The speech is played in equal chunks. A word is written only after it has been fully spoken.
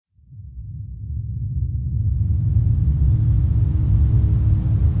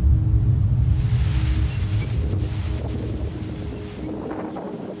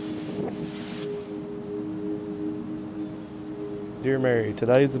married.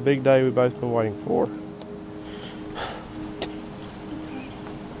 Today's the big day we've both been waiting for.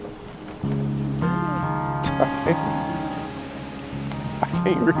 I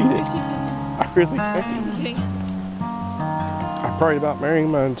can't read it. I really can't. I prayed about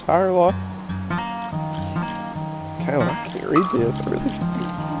marrying my entire life. Caylen, I can't read this. I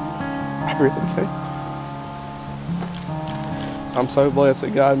really can't. I'm so blessed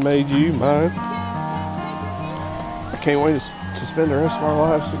that God made you mine. I can't wait to spend the rest of our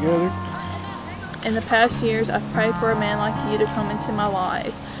lives together. In the past years, I've prayed for a man like you to come into my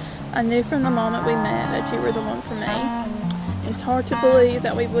life. I knew from the moment we met that you were the one for me. It's hard to believe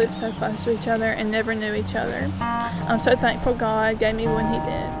that we've lived so close to each other and never knew each other. I'm so thankful God gave me when He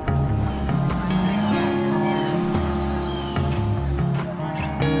did.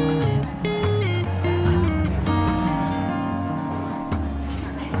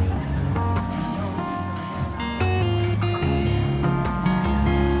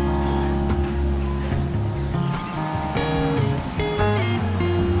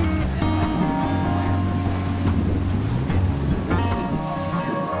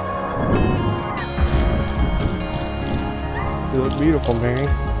 You look beautiful, Mary.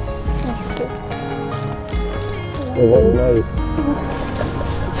 Oh, what nice.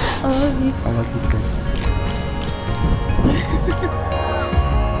 I love you. I love you too.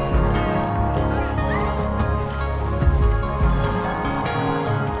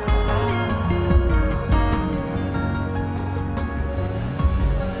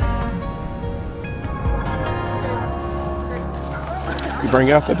 You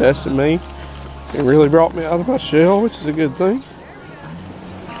bring out the best in me. It really brought me out of my shell, which is a good thing.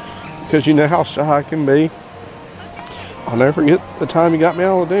 Because you know how shy I can be. I'll never forget the time you got me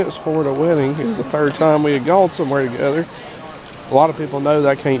out of the dance floor at a wedding. It was the third time we had gone somewhere together. A lot of people know that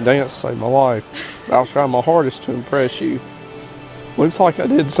I can't dance to save my life. But I was trying my hardest to impress you. Looks like I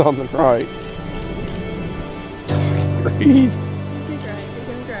did something right. Read. You're great. You're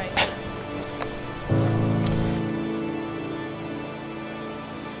doing great.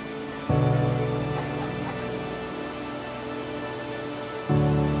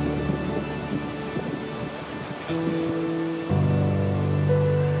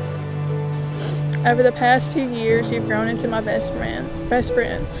 Over the past few years, you've grown into my best friend.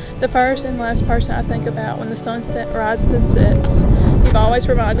 The first and last person I think about when the sun rises and sets. You've always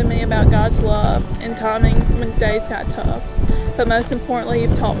reminded me about God's love and timing when days got tough. But most importantly,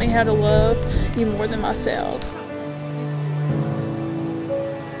 you've taught me how to love you more than myself.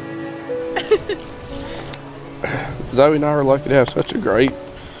 Zoe and I are lucky to have such a great,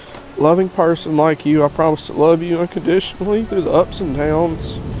 loving person like you. I promise to love you unconditionally through the ups and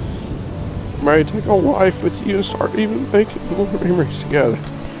downs. I'm ready to take on life with you and start even making more memories together.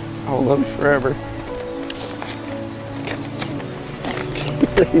 I will love you forever.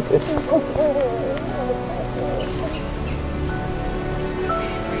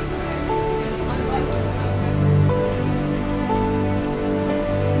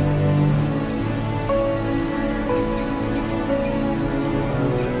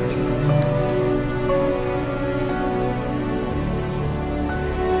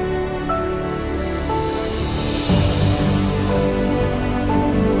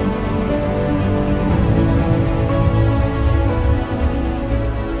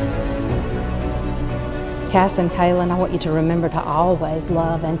 Cass and Caylen, I want you to remember to always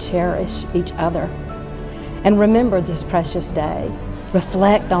love and cherish each other. And remember this precious day.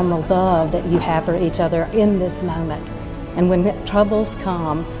 Reflect on the love that you have for each other in this moment. And when troubles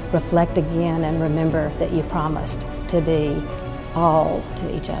come, reflect again and remember that you promised to be all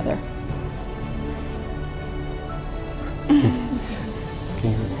to each other.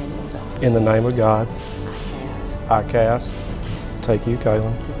 In the name of God, I, Cass, take you,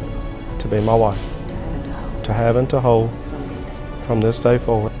 Caylen, to be my wife, to have and to hold from this day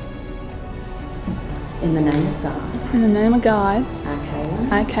forward. In the name of God. In the name of God, I,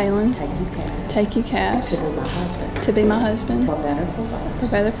 Caylen, I, Caylen, take you, Cass, take you, Cass, to be my husband, for better, for worse, for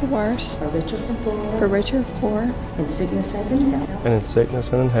better, for worse, for richer, for poorer, for richer, for poorer, in sickness and in health, And in sickness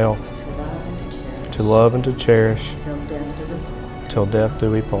and in health, to love and to cherish, to love and to cherish, till death do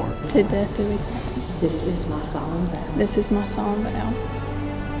we part. till death do we part. to death do we part. This is my solemn vow. This is my solemn vow.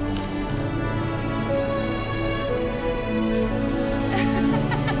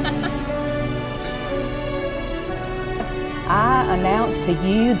 I announce to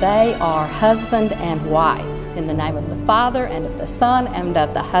you they are husband and wife in the name of the Father and of the Son and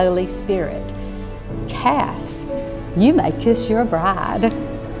of the Holy Spirit. Cass, you may kiss your bride.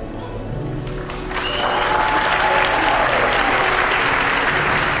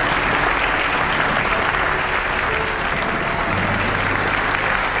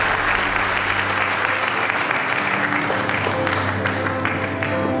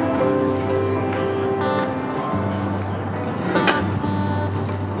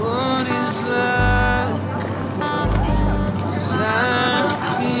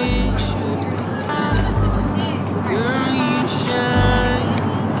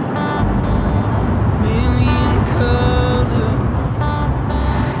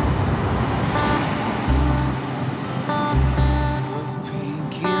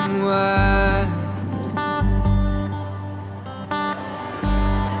 and wide.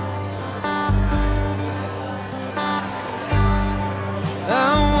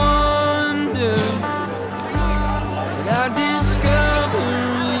 I wonder what I discover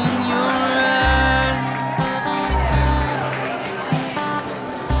in your eyes.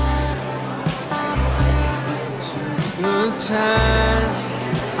 If I took the time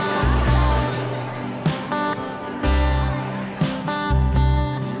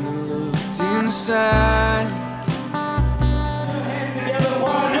and I looked inside. Hands together for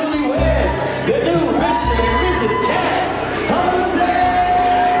our newlyweds, the new Mr. and Mrs. Cass.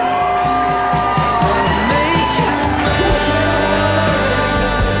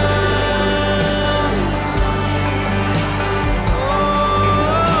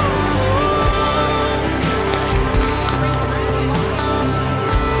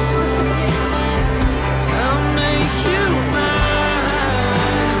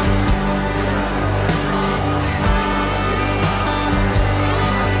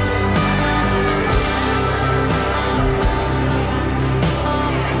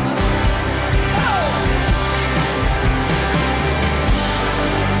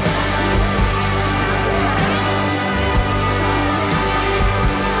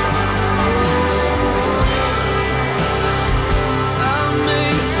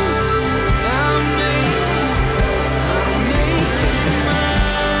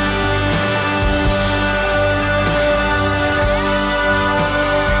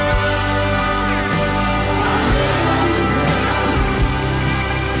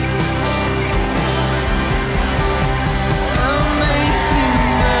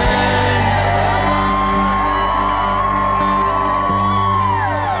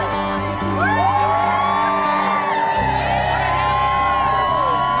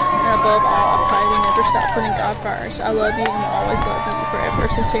 Above all, I pray you never stop putting God first. I love you and will always love you forever.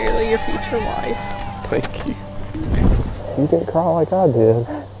 Sincerely, your future wife. Thank you. You didn't cry like I did.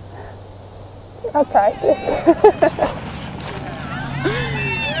 I practiced.